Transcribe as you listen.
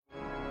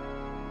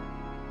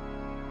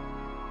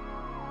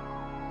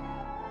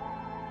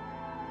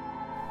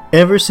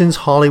Ever since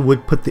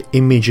Hollywood put the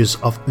images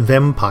of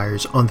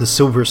vampires on the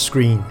silver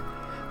screen,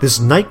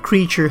 this night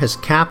creature has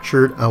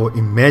captured our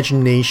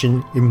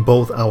imagination in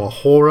both our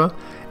horror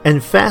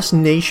and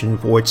fascination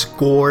for its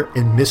gore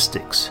and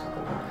mystics.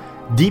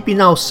 Deep in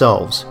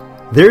ourselves,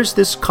 there's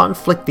this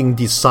conflicting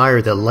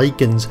desire that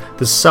likens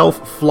the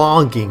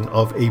self-flogging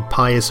of a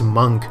pious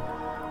monk.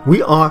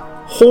 We are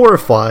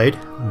horrified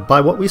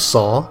by what we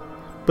saw,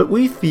 but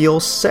we feel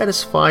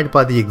satisfied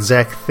by the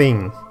exact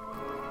thing.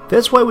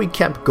 That's why we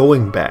kept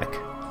going back.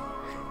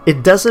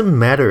 It doesn't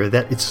matter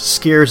that it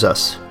scares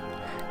us.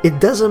 It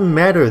doesn't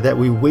matter that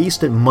we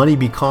wasted money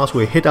because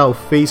we hit our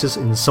faces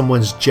in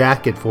someone's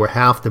jacket for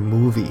half the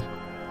movie.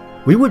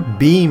 We would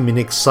beam in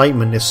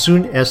excitement as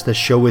soon as the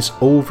show is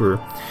over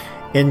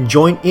and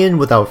join in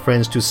with our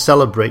friends to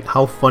celebrate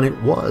how fun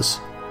it was.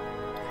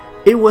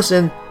 It was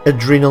an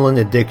adrenaline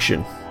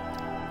addiction.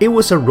 It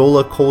was a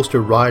roller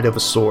coaster ride of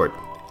a sort.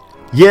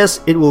 Yes,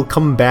 it will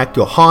come back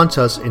to haunt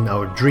us in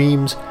our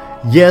dreams.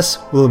 Yes,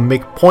 we'll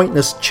make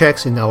pointless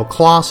checks in our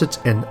closets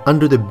and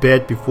under the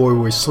bed before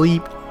we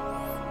sleep,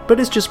 but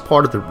it's just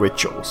part of the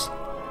rituals.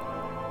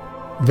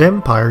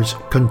 Vampires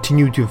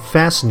continue to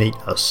fascinate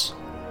us.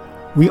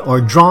 We are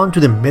drawn to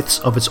the myths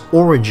of its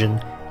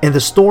origin and the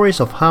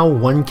stories of how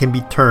one can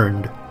be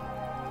turned.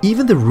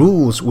 Even the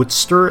rules would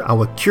stir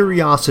our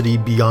curiosity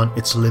beyond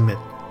its limit.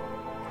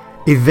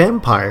 A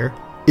vampire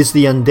is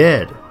the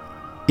undead.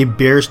 It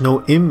bears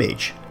no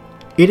image.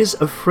 It is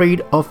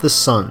afraid of the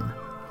sun.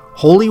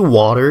 Holy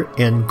water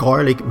and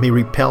garlic may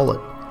repel it,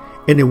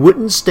 and a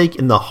wooden stake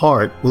in the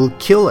heart will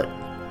kill it.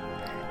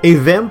 A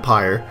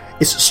vampire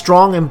is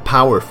strong and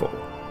powerful.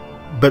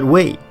 But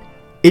wait,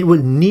 it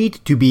would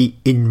need to be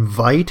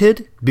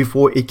invited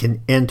before it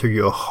can enter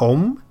your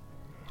home?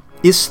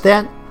 Is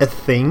that a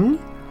thing?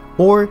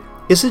 Or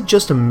is it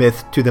just a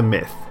myth to the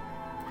myth?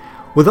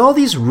 With all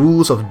these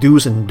rules of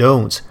do's and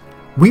don'ts,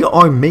 we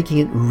are making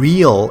it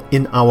real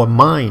in our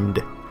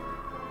mind.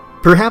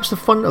 Perhaps the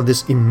fun of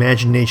this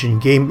imagination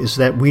game is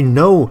that we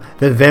know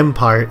that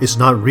vampire is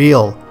not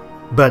real,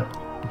 but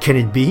can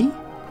it be?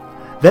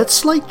 That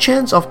slight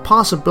chance of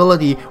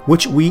possibility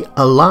which we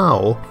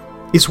allow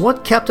is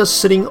what kept us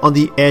sitting on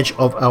the edge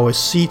of our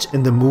seats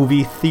in the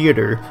movie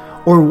theater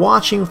or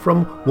watching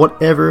from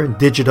whatever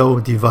digital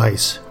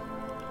device.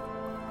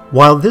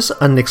 While this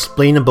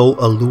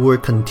unexplainable allure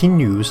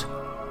continues,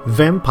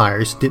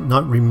 vampires did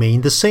not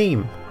remain the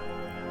same.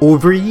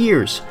 Over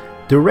years,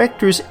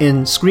 directors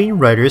and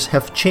screenwriters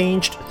have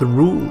changed the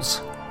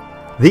rules.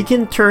 They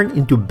can turn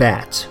into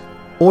bats,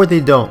 or they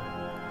don't.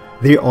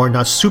 They are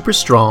not super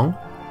strong,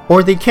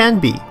 or they can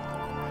be.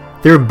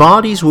 Their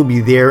bodies will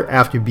be there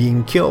after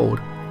being killed,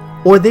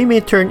 or they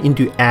may turn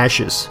into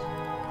ashes.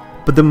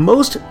 But the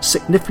most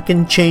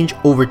significant change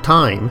over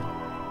time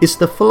is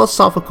the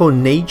philosophical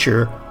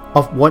nature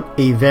of what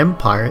a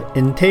vampire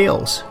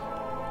entails.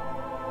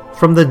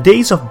 From the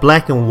days of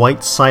black and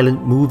white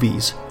silent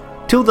movies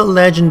till the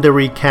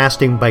legendary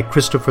casting by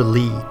Christopher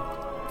Lee,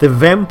 the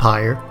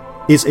vampire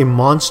is a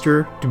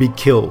monster to be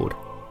killed.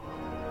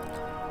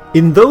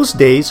 In those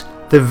days,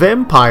 the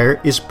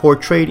vampire is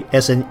portrayed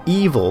as an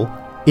evil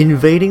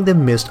invading the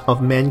midst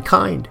of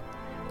mankind,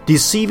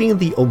 deceiving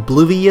the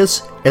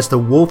oblivious as the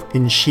wolf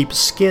in sheep's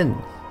skin.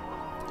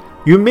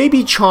 You may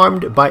be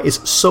charmed by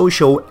its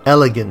social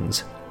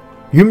elegance.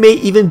 You may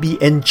even be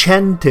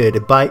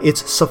enchanted by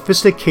its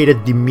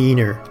sophisticated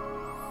demeanor.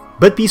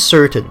 But be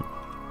certain,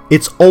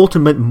 its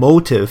ultimate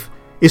motive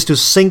is to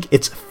sink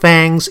its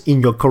fangs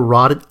in your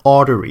carotid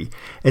artery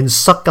and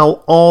suck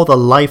out all the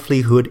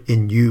livelihood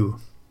in you.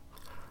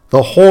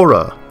 The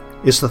horror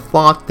is the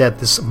thought that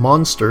this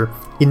monster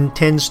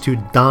intends to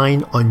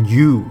dine on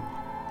you.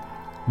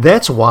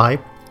 That's why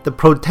the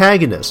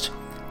protagonist,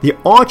 the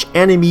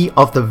arch-enemy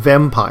of the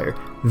vampire,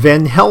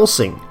 Van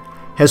Helsing,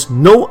 has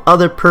no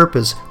other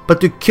purpose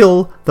but to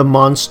kill the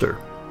monster.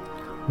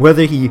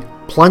 Whether he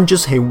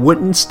plunges a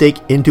wooden stake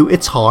into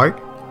its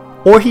heart,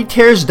 or he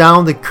tears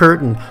down the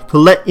curtain to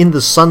let in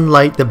the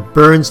sunlight that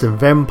burns the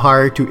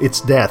vampire to its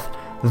death,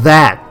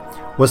 that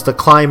was the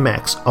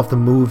climax of the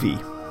movie.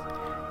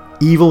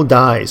 Evil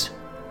dies,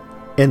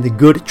 and the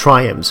good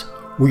triumphs.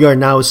 We are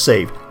now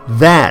safe.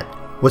 That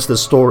was the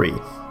story.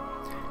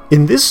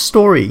 In this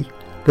story,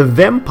 the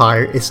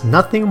vampire is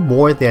nothing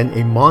more than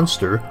a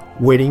monster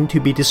waiting to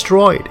be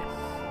destroyed.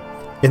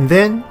 And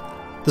then,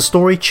 the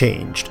story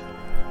changed.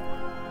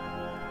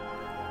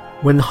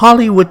 When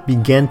Hollywood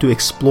began to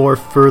explore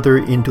further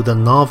into the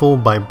novel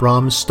by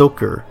Bram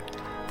Stoker,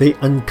 they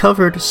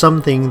uncovered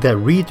something that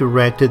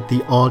redirected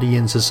the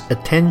audience's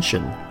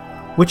attention,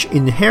 which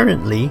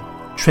inherently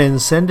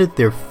transcended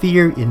their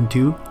fear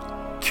into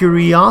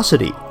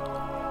curiosity.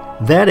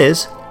 That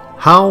is,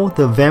 how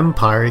the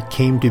vampire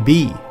came to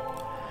be.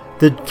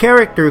 The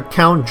character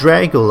Count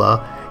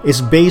Dracula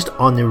is based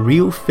on a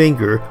real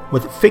figure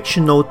with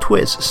fictional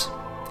twists.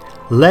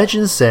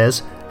 Legend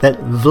says that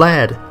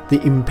Vlad, the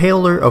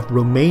Impaler of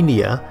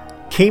Romania,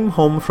 came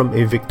home from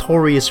a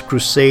victorious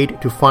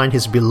crusade to find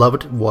his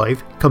beloved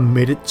wife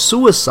committed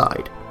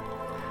suicide.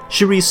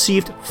 She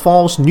received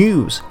false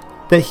news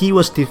that he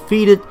was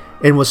defeated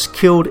and was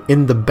killed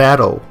in the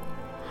battle.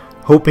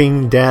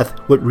 Hoping death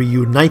would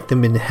reunite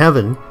them in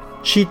heaven,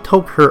 she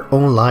took her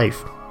own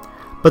life.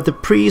 But the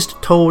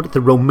priest told the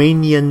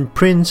Romanian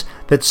prince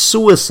that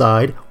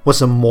suicide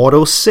was a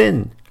mortal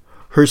sin.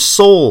 Her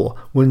soul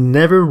will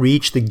never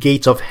reach the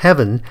gates of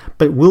heaven,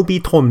 but will be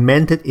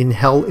tormented in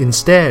hell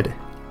instead.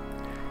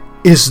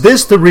 "Is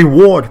this the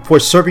reward for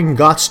serving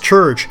God's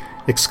church?"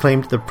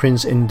 exclaimed the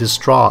prince in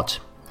distraught.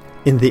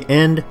 In the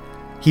end,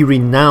 he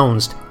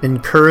renounced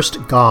and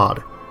cursed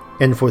God,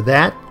 and for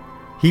that,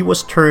 he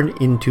was turned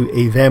into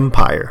a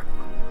vampire.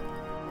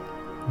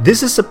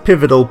 This is a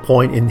pivotal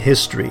point in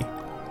history.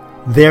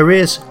 There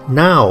is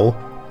now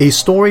a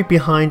story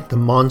behind the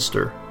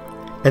monster,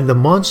 and the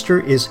monster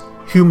is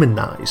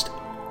humanized.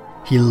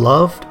 He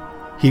loved,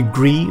 he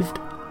grieved,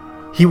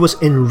 he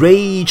was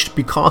enraged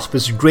because of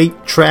his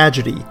great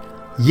tragedy.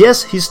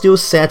 Yes, he still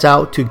set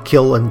out to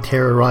kill and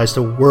terrorize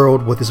the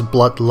world with his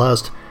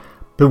bloodlust,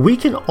 but we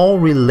can all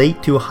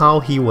relate to how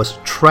he was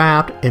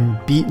trapped and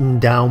beaten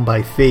down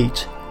by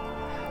fate.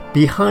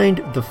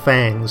 Behind the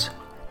fangs,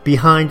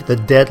 behind the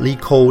deadly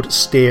cold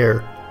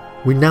stare,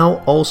 we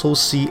now also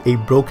see a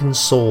broken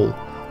soul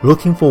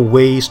looking for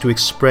ways to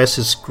express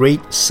his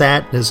great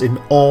sadness in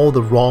all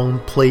the wrong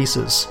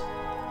places.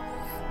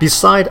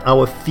 Beside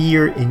our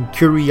fear and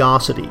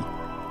curiosity,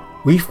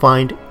 we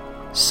find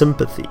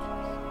sympathy.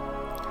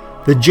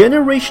 The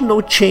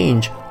generational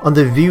change on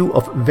the view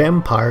of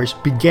vampires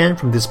began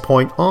from this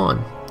point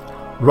on.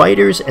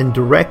 Writers and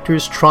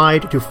directors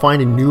tried to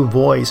find a new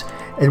voice,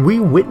 and we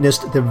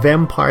witnessed the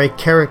vampire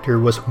character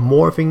was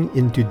morphing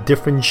into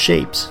different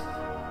shapes.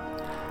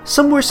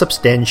 Some were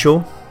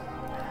substantial,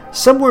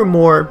 some were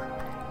more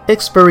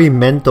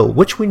experimental,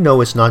 which we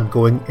know is not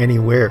going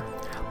anywhere,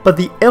 but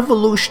the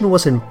evolution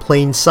was in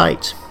plain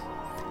sight.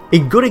 A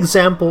good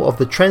example of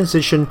the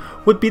transition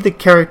would be the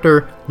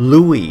character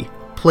Louis,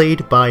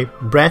 played by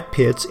Brad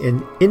Pitt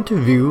in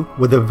Interview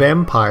with a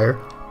Vampire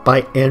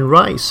by Anne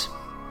Rice.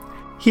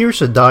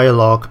 Here's a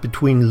dialogue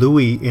between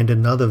Louis and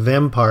another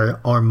vampire,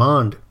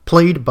 Armand,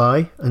 played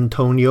by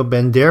Antonio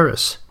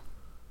Banderas.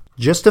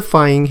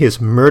 Justifying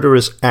his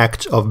murderous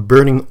act of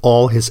burning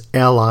all his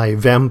ally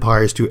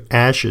vampires to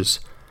ashes,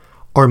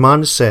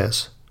 Armand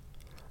says,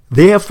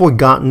 "They have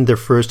forgotten their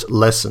first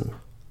lesson,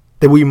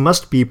 that we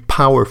must be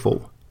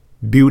powerful,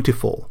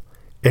 beautiful,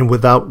 and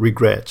without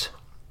regret."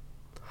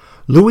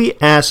 Louis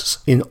asks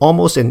in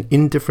almost an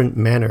indifferent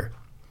manner,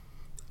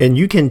 "And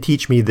you can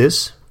teach me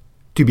this,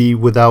 to be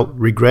without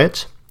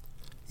regret?"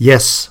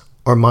 "Yes,"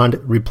 Armand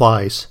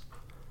replies.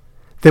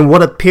 "Then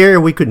what a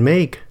pair we could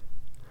make."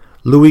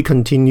 Louis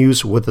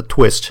continues with a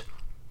twist.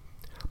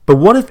 "But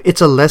what if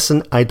it's a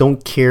lesson I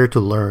don't care to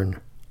learn?"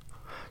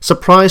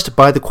 Surprised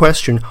by the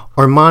question,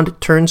 Armand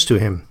turns to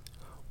him.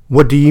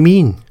 "What do you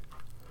mean?"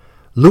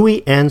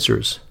 Louis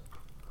answers,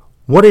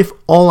 "What if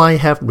all I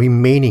have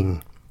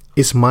remaining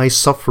is my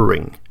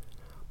suffering,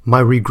 my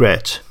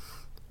regret?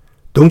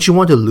 Don't you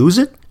want to lose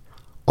it?"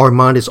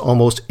 Armand is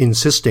almost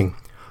insisting.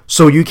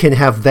 "So you can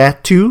have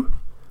that too?"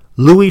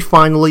 Louis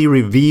finally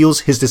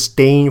reveals his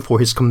disdain for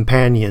his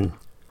companion.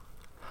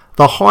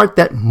 "The heart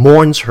that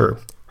mourns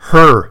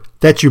her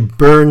that you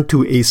burn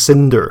to a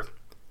cinder."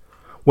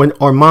 When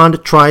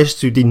Armand tries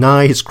to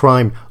deny his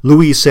crime,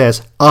 Louis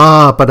says,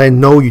 "Ah, but I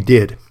know you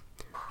did.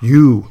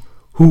 You,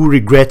 who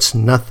regrets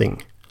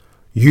nothing.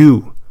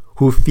 You,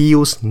 who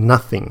feels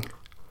nothing.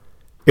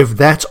 If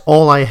that's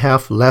all I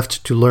have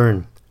left to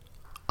learn,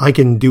 I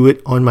can do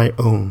it on my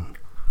own."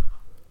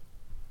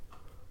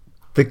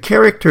 The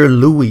character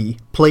Louis,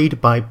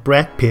 played by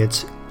Brad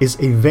Pitt, is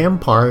a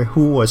vampire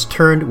who was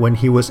turned when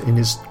he was in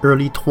his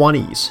early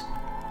 20s.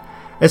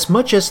 As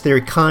much as their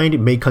kind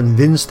may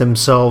convince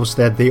themselves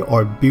that they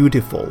are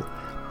beautiful,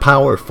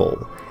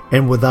 powerful,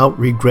 and without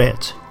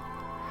regret,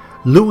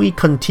 Louis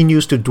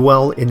continues to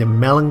dwell in a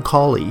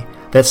melancholy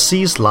that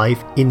sees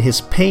life in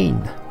his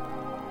pain.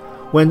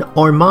 When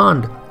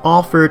Armand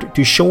offered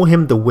to show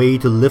him the way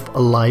to live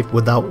a life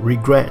without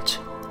regret,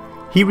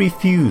 he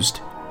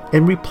refused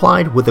and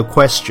replied with a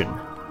question.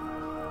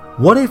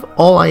 "What if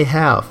all I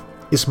have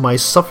is my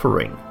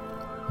suffering,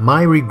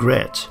 my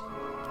regret?"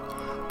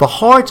 The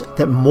heart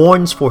that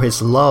mourns for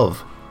his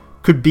love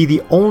could be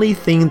the only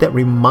thing that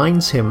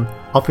reminds him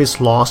of his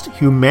lost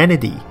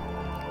humanity.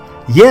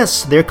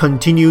 Yes, there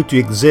continue to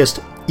exist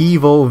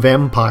evil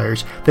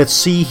vampires that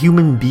see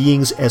human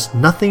beings as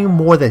nothing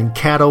more than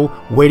cattle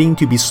waiting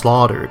to be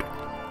slaughtered.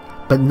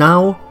 But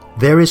now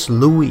there is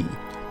Louis,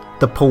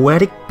 the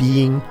poetic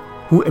being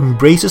who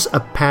embraces a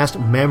past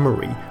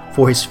memory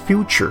for his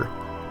future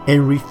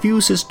and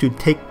refuses to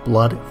take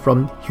blood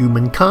from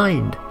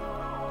humankind.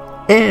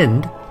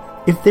 And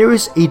if there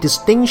is a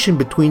distinction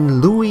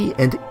between Louis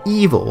and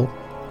evil,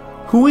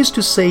 who is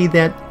to say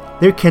that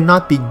there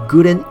cannot be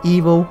good and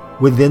evil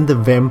within the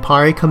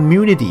vampire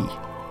community?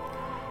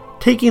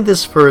 Taking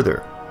this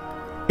further,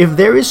 if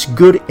there is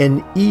good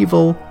and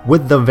evil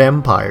with the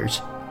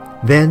vampires,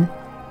 then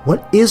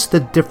what is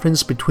the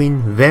difference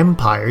between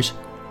vampires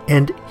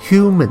and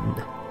human?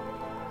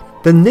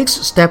 The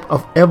next step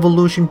of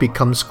evolution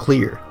becomes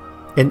clear,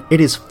 and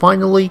it is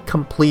finally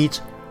complete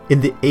in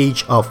the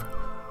age of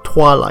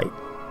Twilight.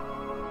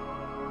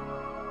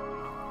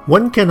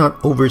 One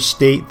cannot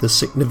overstate the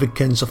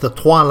significance of the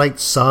Twilight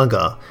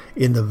saga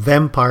in the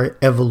vampire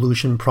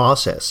evolution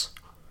process.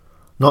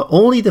 Not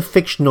only the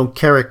fictional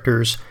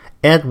characters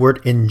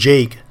Edward and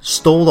Jake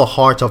stole the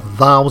hearts of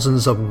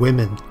thousands of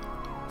women,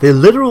 they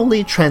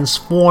literally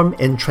transform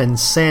and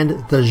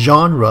transcend the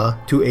genre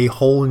to a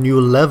whole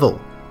new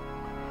level.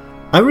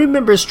 I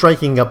remember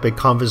striking up a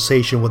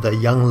conversation with a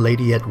young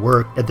lady at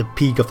work at the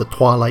peak of the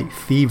Twilight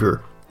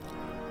fever.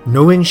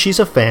 Knowing she's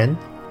a fan,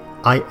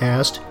 I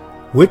asked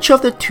which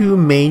of the two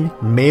main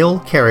male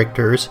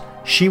characters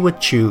she would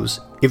choose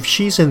if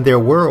she's in their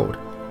world.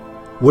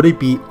 Would it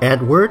be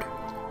Edward,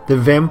 the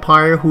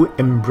vampire who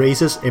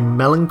embraces a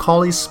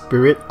melancholy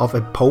spirit of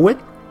a poet?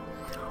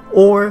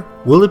 Or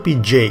will it be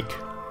Jake,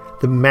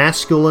 the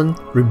masculine,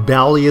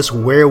 rebellious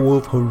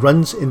werewolf who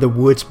runs in the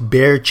woods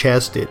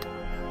bare-chested?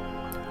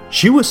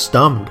 She was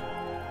stumped.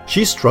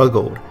 She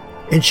struggled,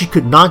 and she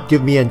could not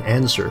give me an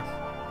answer.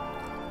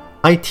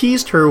 I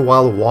teased her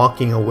while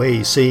walking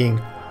away, saying,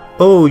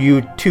 "Oh,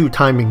 you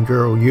two-timing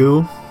girl,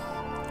 you."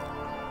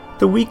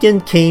 The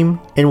weekend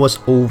came and was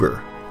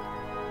over.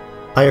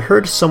 I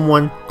heard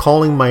someone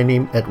calling my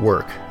name at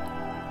work.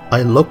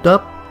 I looked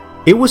up.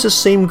 It was the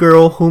same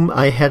girl whom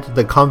I had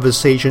the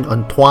conversation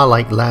on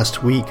Twilight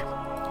last week.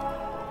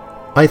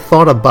 "I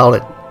thought about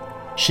it,"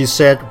 she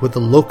said with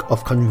a look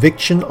of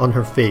conviction on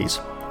her face.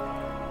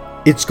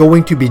 "It's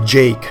going to be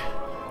Jake."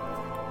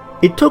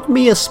 It took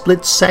me a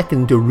split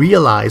second to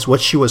realize what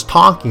she was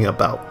talking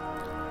about.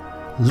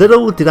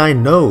 Little did I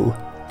know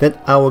that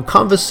our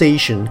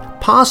conversation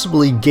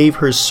possibly gave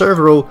her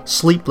several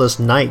sleepless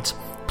nights,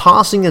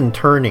 tossing and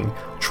turning,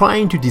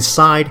 trying to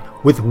decide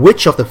with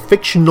which of the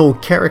fictional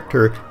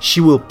character she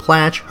will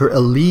pledge her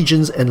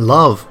allegiance and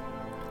love.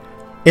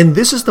 And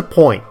this is the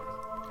point.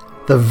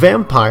 The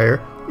vampire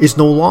is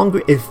no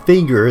longer a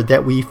figure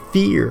that we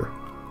fear.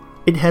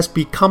 It has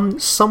become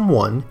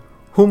someone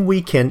whom we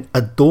can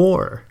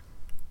adore.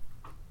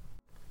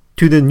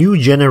 To the new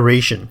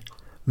generation,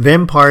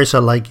 vampires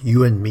are like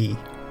you and me.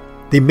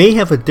 They may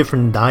have a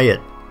different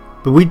diet,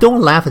 but we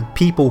don't laugh at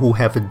people who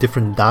have a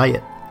different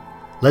diet.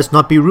 Let's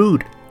not be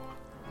rude.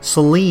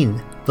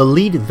 Celine, the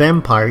lead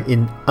vampire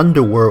in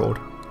Underworld,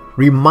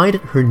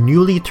 reminded her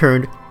newly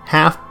turned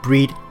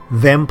half-breed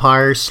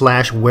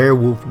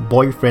vampire/werewolf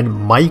boyfriend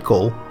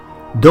Michael,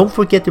 "Don't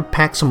forget to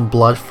pack some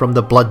blood from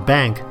the blood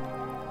bank.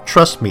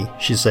 Trust me,"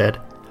 she said,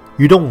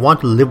 "you don't want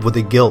to live with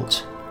the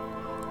guilt."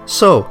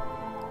 So,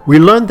 we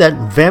learned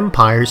that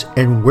vampires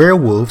and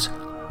werewolves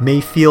may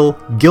feel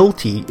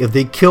guilty if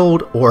they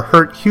killed or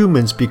hurt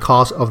humans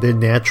because of their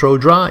natural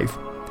drive.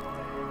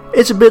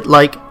 It's a bit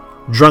like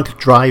drunk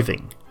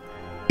driving.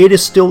 It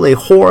is still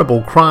a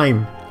horrible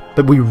crime,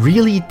 but we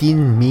really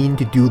didn't mean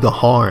to do the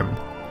harm.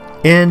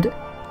 And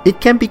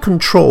it can be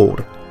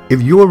controlled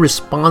if you are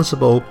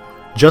responsible,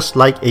 just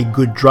like a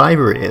good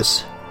driver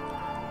is.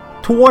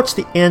 Towards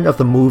the end of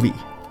the movie,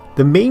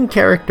 the main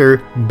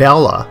character,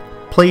 Bella,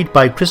 played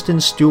by Kristen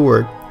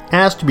Stewart,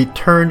 asked to be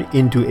turned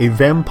into a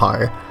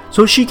vampire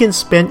so she can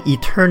spend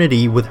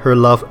eternity with her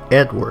love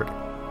Edward.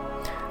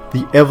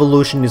 The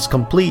evolution is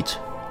complete.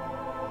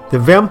 The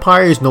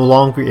vampire is no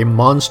longer a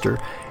monster.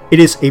 It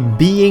is a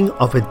being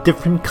of a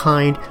different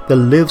kind that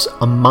lives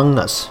among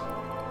us.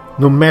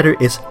 No matter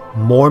it's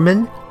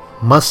Mormon,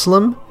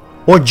 Muslim,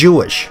 or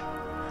Jewish.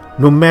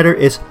 No matter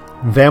it's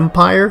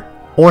vampire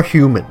or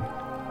human.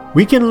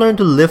 We can learn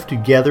to live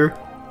together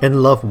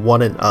and love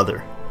one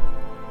another.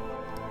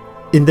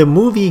 In the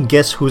movie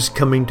Guess Who's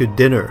Coming to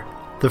Dinner,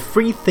 the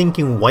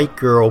free-thinking white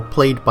girl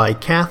played by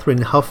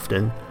Catherine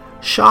Houghton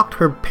shocked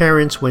her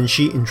parents when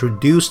she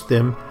introduced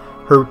them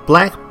her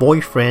black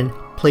boyfriend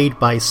played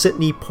by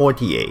Sidney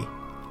Poitier.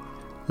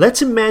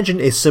 Let's imagine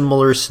a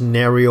similar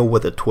scenario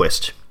with a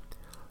twist.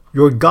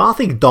 Your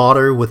gothic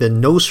daughter with a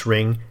nose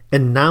ring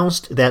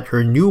announced that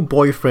her new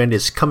boyfriend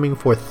is coming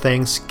for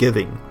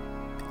Thanksgiving.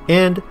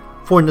 And,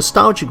 for a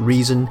nostalgic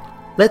reason,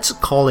 let's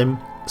call him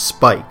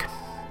Spike.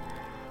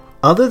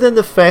 Other than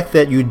the fact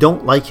that you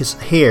don't like his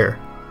hair,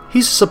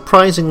 he's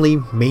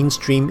surprisingly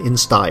mainstream in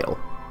style.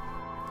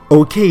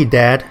 "Okay,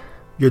 Dad,"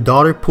 your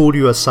daughter pulled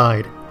you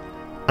aside.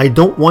 "I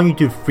don't want you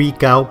to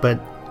freak out, but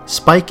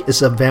Spike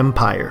is a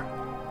vampire."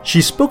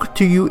 She spoke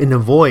to you in a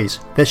voice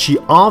that she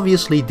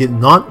obviously did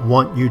not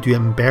want you to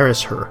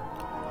embarrass her.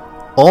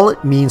 All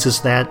it means is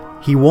that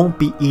he won't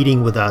be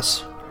eating with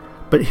us,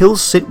 but he'll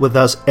sit with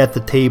us at the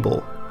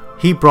table.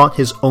 He brought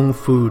his own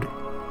food.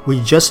 We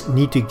just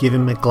need to give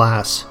him a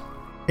glass.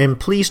 And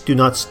please do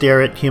not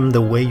stare at him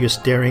the way you're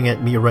staring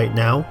at me right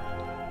now.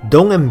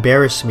 Don't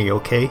embarrass me,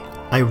 okay?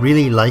 I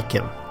really like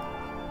him.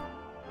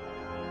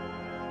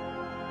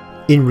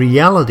 In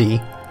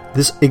reality,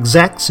 this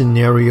exact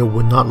scenario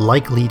would not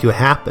likely to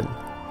happen.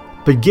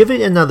 But give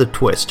it another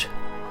twist.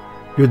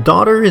 Your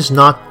daughter is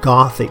not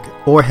gothic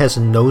or has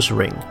a nose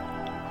ring.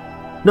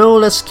 No,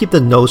 let's keep the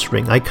nose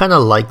ring. I kinda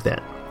like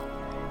that.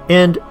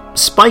 And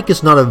Spike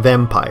is not a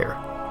vampire,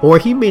 or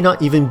he may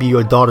not even be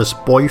your daughter's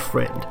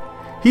boyfriend.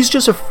 He's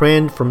just a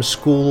friend from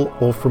school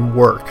or from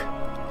work.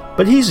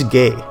 But he's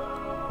gay.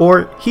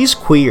 or he's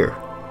queer,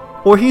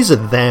 or he's a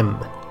them.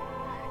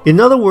 In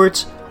other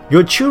words,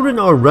 your children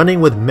are running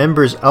with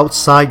members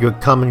outside your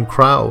common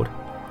crowd.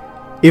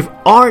 If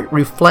art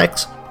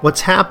reflects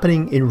what's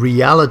happening in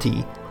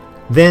reality,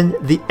 then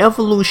the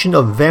evolution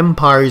of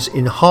vampires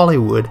in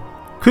Hollywood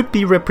could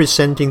be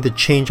representing the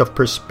change of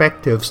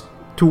perspectives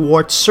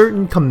towards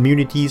certain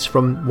communities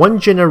from one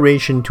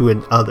generation to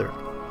another.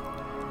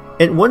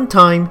 At one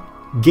time,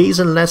 gays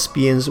and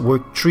lesbians were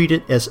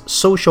treated as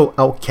social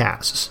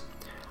outcasts.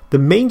 The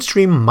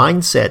mainstream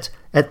mindset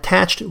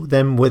attached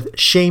them with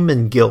shame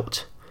and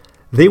guilt.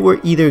 They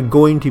were either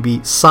going to be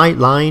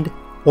sidelined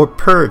or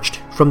purged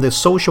from the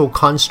social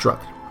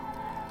construct.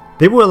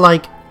 They were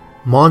like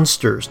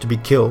monsters to be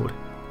killed.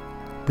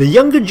 The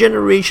younger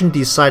generation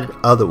decided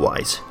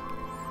otherwise.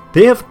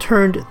 They have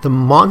turned the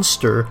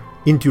monster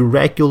into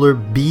regular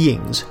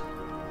beings.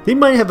 They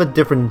might have a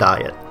different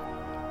diet.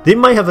 They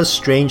might have a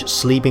strange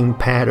sleeping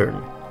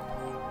pattern.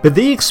 But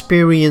they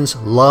experience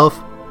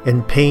love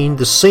and pain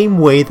the same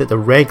way that a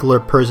regular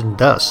person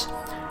does.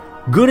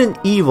 Good and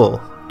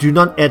evil do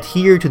not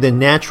adhere to their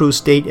natural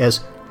state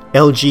as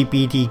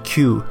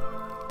LGBTQ.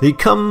 They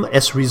come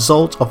as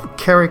results of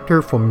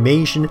character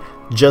formation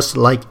just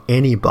like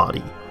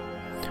anybody.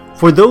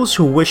 For those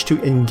who wish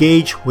to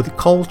engage with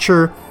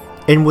culture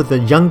and with the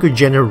younger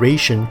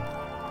generation,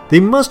 they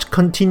must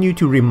continue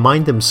to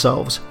remind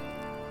themselves,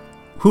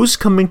 who's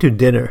coming to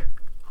dinner?